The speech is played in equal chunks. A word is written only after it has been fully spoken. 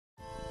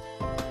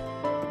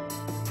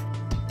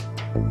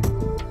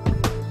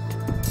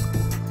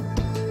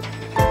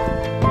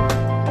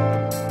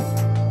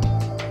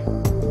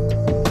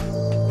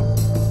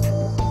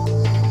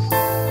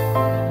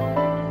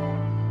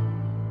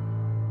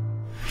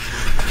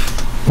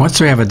Once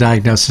we have a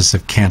diagnosis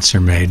of cancer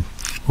made,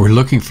 we're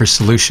looking for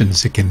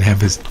solutions that can have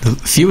the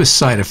fewest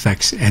side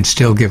effects and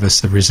still give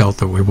us the result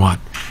that we want,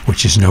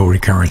 which is no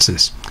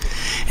recurrences.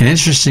 An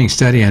interesting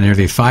study on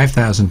nearly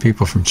 5,000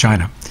 people from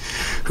China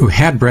who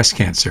had breast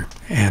cancer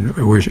and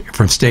were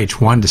from stage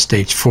 1 to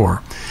stage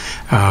 4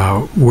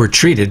 were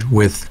treated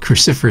with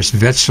cruciferous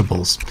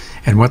vegetables,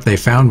 and what they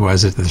found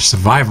was that the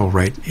survival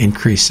rate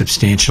increased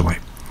substantially.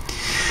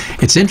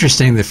 It's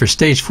interesting that for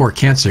stage 4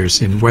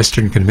 cancers in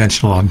Western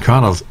conventional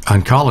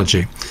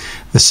oncology,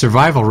 the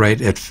survival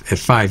rate at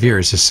 5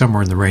 years is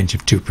somewhere in the range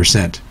of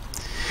 2%.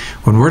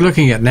 When we're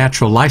looking at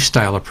natural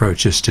lifestyle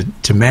approaches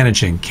to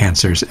managing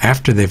cancers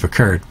after they've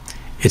occurred,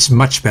 it's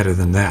much better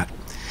than that.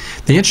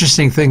 The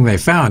interesting thing they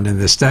found in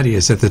this study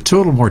is that the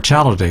total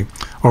mortality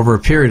over a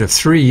period of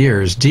 3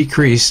 years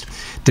decreased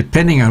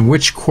depending on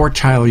which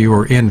quartile you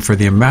were in for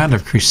the amount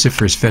of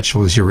cruciferous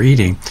vegetables you were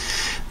eating.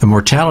 The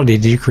mortality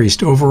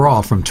decreased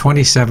overall from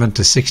 27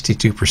 to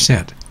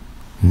 62%.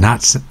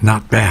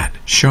 Not bad.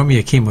 Show me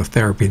a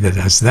chemotherapy that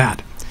does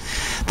that.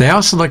 They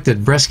also looked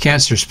at breast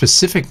cancer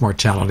specific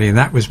mortality, and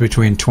that was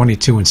between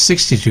 22 and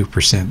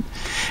 62%,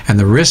 and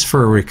the risk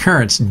for a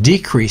recurrence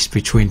decreased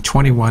between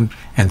 21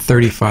 and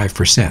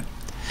 35%.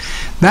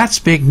 That's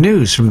big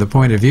news from the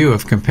point of view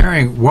of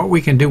comparing what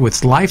we can do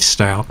with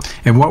lifestyle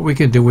and what we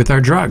can do with our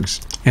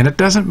drugs. And it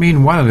doesn't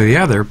mean one or the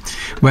other,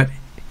 but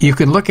you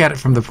can look at it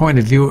from the point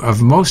of view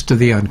of most of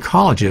the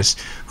oncologists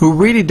who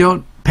really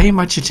don't pay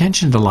much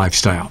attention to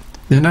lifestyle.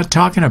 They're not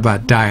talking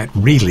about diet,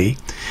 really.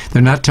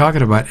 They're not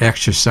talking about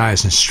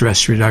exercise and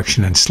stress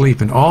reduction and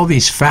sleep and all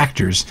these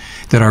factors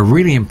that are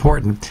really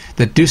important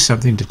that do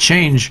something to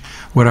change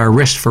what our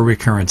risk for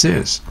recurrence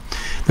is.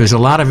 There's a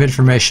lot of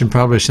information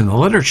published in the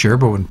literature,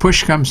 but when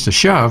push comes to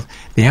shove,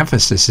 the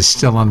emphasis is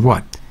still on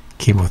what?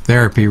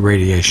 Chemotherapy,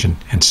 radiation,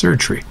 and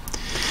surgery.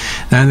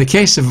 Now, in the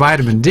case of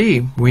vitamin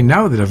D, we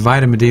know that if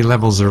vitamin D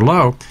levels are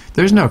low,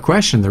 there's no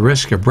question the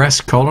risk of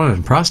breast, colon,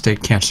 and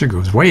prostate cancer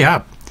goes way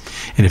up.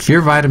 And if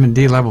your vitamin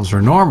D levels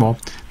are normal,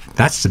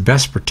 that's the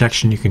best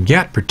protection you can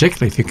get,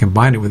 particularly if you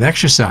combine it with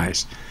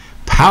exercise.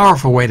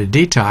 Powerful way to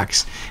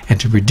detox and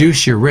to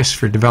reduce your risk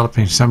for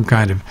developing some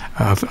kind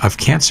of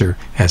cancer,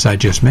 as I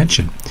just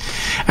mentioned.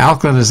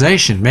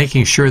 Alkalinization,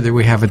 making sure that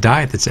we have a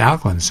diet that's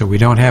alkaline so we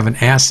don't have an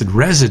acid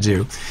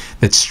residue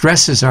that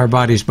stresses our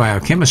body's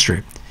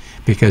biochemistry,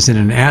 because in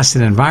an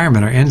acid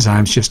environment our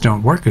enzymes just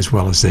don't work as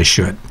well as they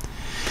should.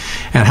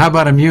 And how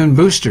about immune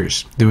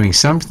boosters? Doing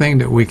something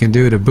that we can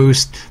do to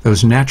boost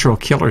those natural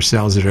killer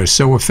cells that are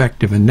so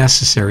effective and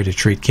necessary to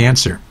treat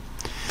cancer.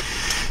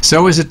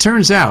 So as it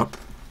turns out,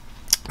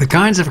 the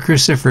kinds of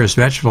cruciferous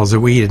vegetables that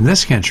we eat in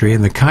this country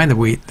and the kind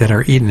that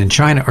are eaten in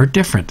China are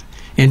different.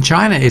 In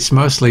China, it's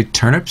mostly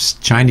turnips,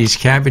 Chinese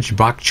cabbage,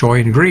 bok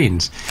choy, and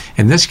greens.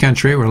 In this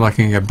country, we're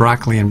looking at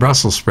broccoli and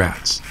Brussels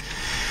sprouts.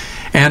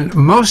 And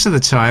most of the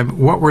time,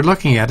 what we're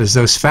looking at is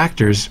those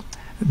factors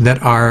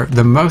that are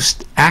the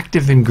most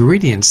active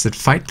ingredients that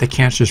fight the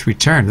cancer's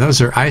return.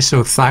 Those are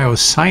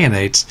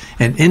isothiocyanates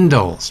and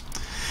indoles.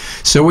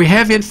 So we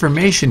have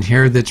information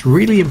here that's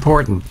really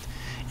important.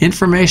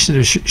 Information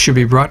that should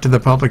be brought to the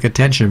public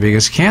attention,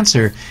 because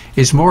cancer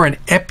is more an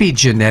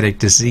epigenetic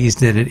disease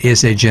than it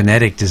is a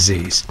genetic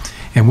disease.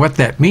 And what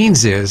that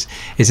means is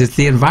it's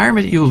the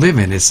environment you live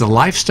in, it's the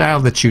lifestyle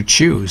that you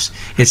choose,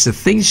 it's the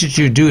things that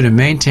you do to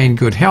maintain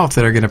good health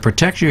that are going to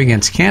protect you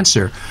against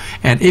cancer,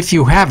 and if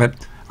you have it,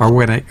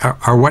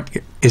 are what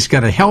is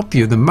going to help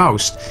you the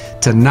most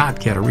to not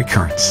get a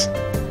recurrence.